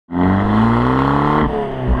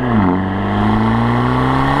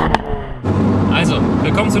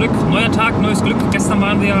neues Glück. Gestern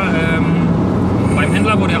waren wir beim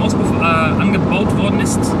Händler, wo der Auspuff angebaut worden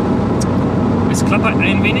ist. Es klappert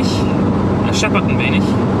ein wenig, es scheppert ein wenig,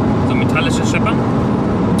 so metallisches Scheppern.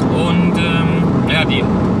 Und ja, die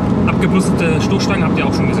abgebrüstete Stoßstange habt ihr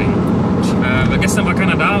auch schon gesehen. Weil gestern war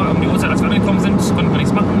keiner da, um die Uhrzeit, als wir angekommen sind, konnten wir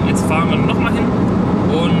nichts machen. Jetzt fahren wir nochmal hin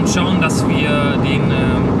und schauen, dass wir den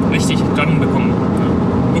richtig dran bekommen.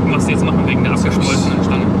 Ja. Gucken, was die jetzt machen wegen der abgeschmolzenen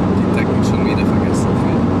Stange. Die Decken schon wieder vergessen.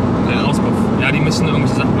 Den Auspuff. Ja, die müssen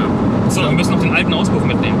irgendwelche Sachen haben. So, wir müssen noch den alten Auspuff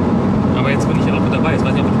mitnehmen. Aber jetzt bin ich ja auch mit dabei. Jetzt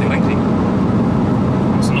weiß ich nicht, ob wir den reinkriegen.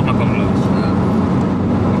 Müssen nochmal kommen, glaube ich. Ja.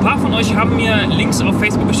 Ein paar von euch haben mir Links auf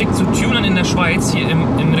Facebook geschickt zu Tunern in der Schweiz, hier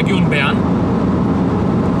in Region Bern.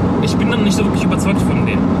 Ich bin dann nicht so wirklich überzeugt von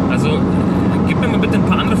denen. Also gib mir mal bitte ein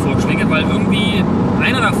paar andere Vorschläge, weil irgendwie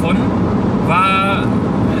einer davon war,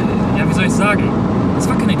 ja, wie soll ich sagen, das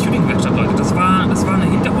war keine Tuning-Werkstatt, Leute. Das war eine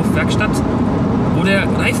Hinterhofwerkstatt, wo der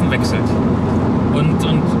Reifen wechselt. Und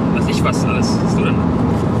weiß ich was alles. Was hast du denn?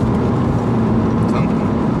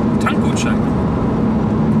 Tankgutschein.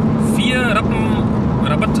 4 Rappen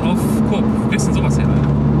Rabatt auf Coop. Wo kriegst du denn sowas her, Alter?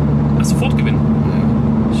 Ach, Sofortgewinn. Ja.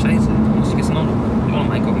 Scheiße, da muss ich gestern auch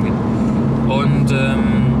noch einkaufen gehen. Und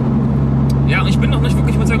ja, ich bin noch nicht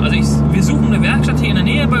wirklich überzeugt. Also wir suchen eine Werkstatt hier in der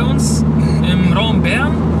Nähe bei uns, im Raum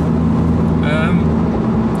Bern,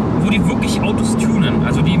 wo die wirklich Autos tunen.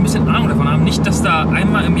 Also die ein bisschen Ahnung davon haben. Nicht, dass da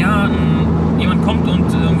einmal im Jahr jemand kommt und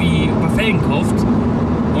irgendwie ein paar Felgen kauft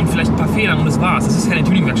und vielleicht ein paar Federn und das war's. Das ist keine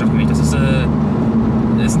Tuning-Werkstatt für mich. Das ist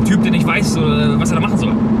ein Typ, der nicht weiß, was er da machen soll.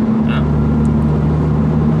 Ja.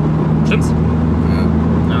 Stimmt's?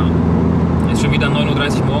 Ja. Ist schon wieder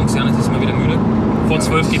 9:30 Uhr morgens, Yannis ist mal wieder müde. Vor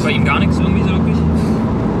 12 geht bei ihm gar nichts irgendwie so wirklich.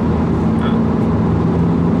 Ja.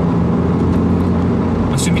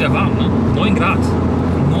 Und es ist schon wieder warm, ne? 9 Grad.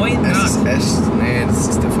 9 Grad. Das ist echt, nee, das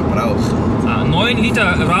ist der Verbrauch. Ah, 9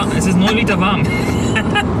 Liter warm. Es ist 9 Liter warm.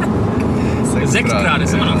 6 Grad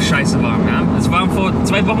ist immer noch scheiße warm. Ja? Es war vor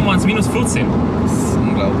 2 Wochen waren es minus 14. Das ist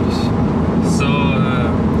unglaublich. So,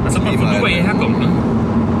 als ob man von Dubai hierher kommt. Ne?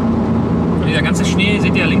 Und der ganze Schnee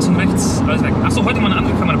seht ihr links und rechts alles weg. Achso, heute mal eine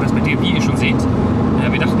andere Kameraperspektive, wie ihr schon seht.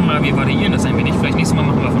 Wir dachten mal, wir variieren das ein wenig. Vielleicht nächstes Mal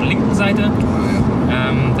machen wir von der linken Seite,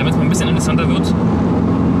 damit es mal ein bisschen interessanter wird.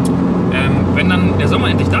 Wenn dann der Sommer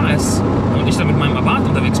endlich da ist und ich dann mit meinem Abarth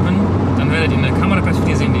unterwegs bin, dann werdet ihr eine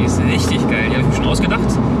Kameraperspektive sehen, die ist richtig geil. Die habe ich mir schon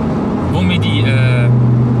ausgedacht. Wo mir die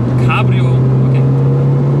Cabrio, okay.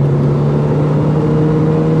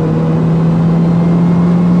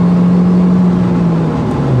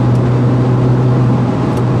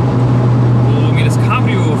 Wo mir das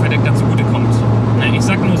Cabrio-Verdeck dazu zugute kommt. Ne, ich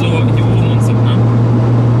sag nur so hier oben und so. Ne?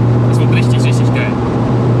 Das wird richtig, richtig geil.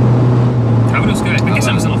 Cabrio ist geil. Ich bin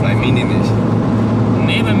gestern ein bisschen auf. Bei Mini nicht.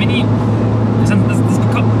 Nee, bei Mini. Das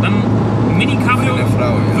bekommt dann Mini Cabrio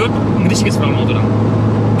wird ein richtiges Frauenauto dann.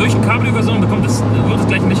 Durch die Cabrio-Version wird es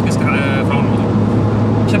gleich ein richtiges Frauenauto.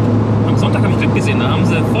 Am Sonntag habe ich Glück gesehen, da haben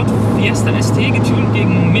sie Ford Fiesta ST getunt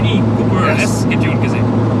gegen Mini Cooper S getunt gesehen.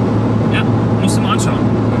 Ja, musst du mal anschauen.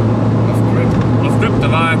 Auf Grip,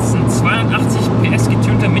 da war jetzt ein 280 PS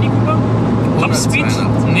getunter Mini Cooper. Topspeed?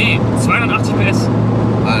 Nee, 280 PS.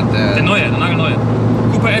 Der neue, der nagelneue.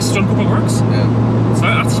 Cooper S, John Cooper Works. Ja.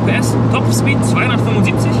 280 PS, Topspeed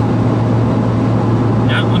 275.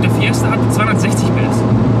 Ja, und der Fiesta hat 260 PS.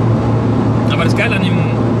 Aber das Geile an dem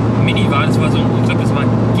Mini war, das war so, ich glaube, das war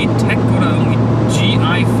G-Tech oder irgendwie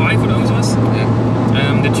GI5 oder irgendwas. Ja.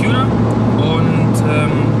 Der Tuner und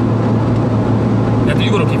der hat den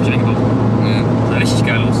Überrock nicht eingebaut. Ja. Sah richtig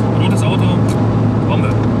geil aus. Rotes Auto, Bombe.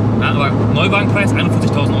 Ja, aber Neuwagenpreis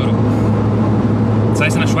 41.000 Euro. Das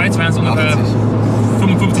heißt, in der Schweiz wären es ungefähr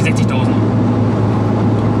 55.000, 60.000.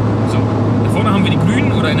 So, da vorne haben wir die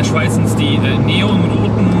grünen, oder in der Schweiz sind es die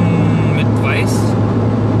neonroten mit weiß.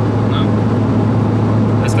 Ja.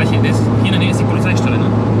 Das gleiche ist, hier in der Nähe ist die Polizeistelle, ne?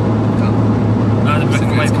 Ja. Da sind wir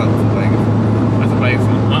vorbeigefahren.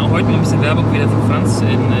 Heute noch ein bisschen Werbung wieder für Franz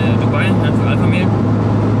in Dubai, für Alpha Mail.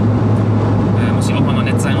 Muss ja auch mal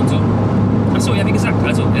nett sein und so. Achso, ja, wie gesagt,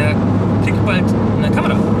 also er kriegt bald eine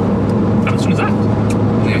Kamera. Haben Sie schon gesagt?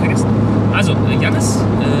 Nee, vergessen. Also, Yannis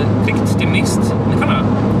kriegt demnächst eine Kamera.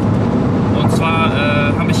 Und zwar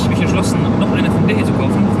habe ich mich entschlossen, noch eine von der hier zu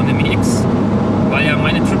kaufen, von der Mini X. Weil ja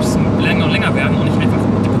meine Trips länger und länger werden und ich einfach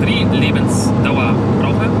die Batterielebensdauer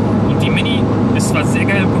brauche. Und die Mini ist zwar sehr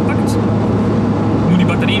geil und kompakt, nur die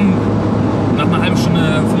Batterien nach einer halben Stunde,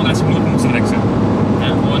 35 Minuten muss ich wechseln.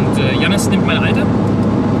 Ja, und Yannis nimmt meine alte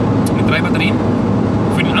mit 3 Batterien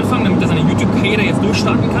für den Anfang, damit er seine YouTube-Karriere jetzt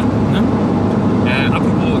durchstarten kann. Ne?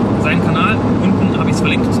 Apropos seinen Kanal, unten habe ich es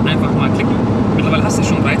verlinkt, einfach mal klicken. Mittlerweile hast du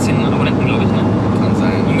schon 13 Abonnenten, glaube ich. Ne? Kann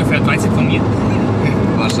sein. Ungefähr 13 von mir.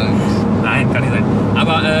 wahrscheinlich. Nein, kann nicht sein.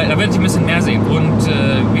 Aber da werdet ihr ein bisschen mehr sehen. Und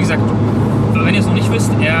wie gesagt, wenn ihr es noch nicht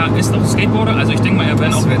wisst, er ist auch Skateboarder. Also ich denke mal, er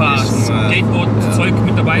werden auch ein paar Skateboard-Zeug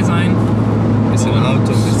mit dabei sein. Bisschen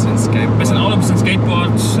Auto, bisschen Skateboard. Bisschen Auto, bisschen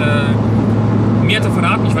Skateboard. Mir hat er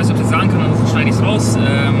verraten, ich weiß nicht, ob ich das sagen kann, ansonsten schneide ich es raus.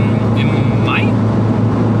 Im Mai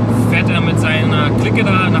fährt er mit seiner Clique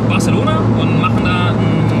da nach Barcelona und machen da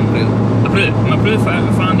Im April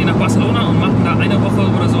fahren die nach Barcelona und machen da eine Woche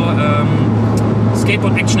oder so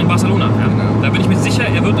Skateboard-Action in Barcelona. Ja. Genau. Da bin ich mir sicher,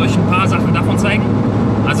 er wird euch ein paar Sachen davon zeigen.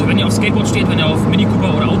 Also wenn ihr auf Skateboard steht, wenn ihr auf Mini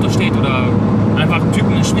Cooper oder Auto steht oder einfach einen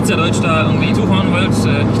Typen in Schweizerdeutsch da irgendwie zufahren wollt,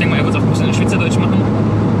 ich denke mal, er wird es auch ein bisschen in Schweizerdeutsch machen.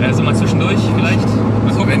 So mal zwischendurch vielleicht.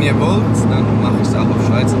 Also wenn ihr wollt, dann mache ich es auch auf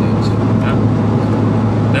Schweizerdeutsch. Ja.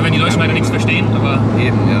 Da werden die Deutschen leider nichts verstehen, aber...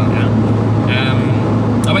 Eben, ja.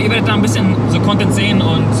 Aber ihr werdet da ein bisschen so Content sehen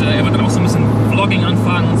und er wird dann auch so ein bisschen Vlogging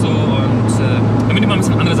anfangen und so und damit ihr mal ein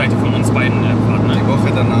bisschen andere Seite von uns beiden erfahrt. Ne? Die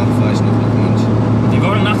Woche danach fahre ich noch nach München. Die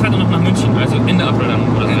Woche danach fährt er noch nach München, also Ende April dann.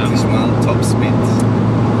 Oder endlich mal Topspeed.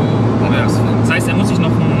 Ja. Das heißt, er muss sich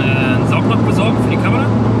noch einen Saugnapf besorgen für die Kamera.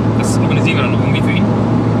 Das organisieren wir dann noch irgendwie für ihn.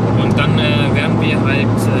 Und dann werden wir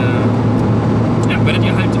halt, werdet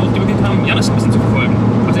ihr halt auch die Möglichkeit haben, Yannis ein bisschen zu verfolgen.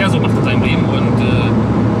 Was er so macht in seinem Leben und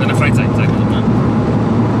seiner Freizeit, sag ich mal. Ne?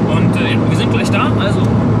 Und wir sind gleich da, also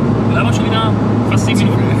wir labern schon wieder fast 10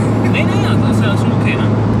 Minuten. Nee, das ist ja schon okay, ne?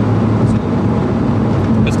 So.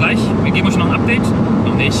 Bis gleich, wir geben euch noch ein Update.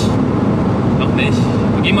 Noch nicht.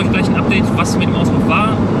 Wir geben euch gleich ein Update, was mit dem Auspuff war.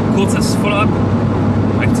 Kurzes Follow-up.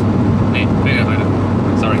 Rechts? Nee, weiter.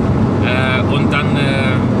 Sorry. Und dann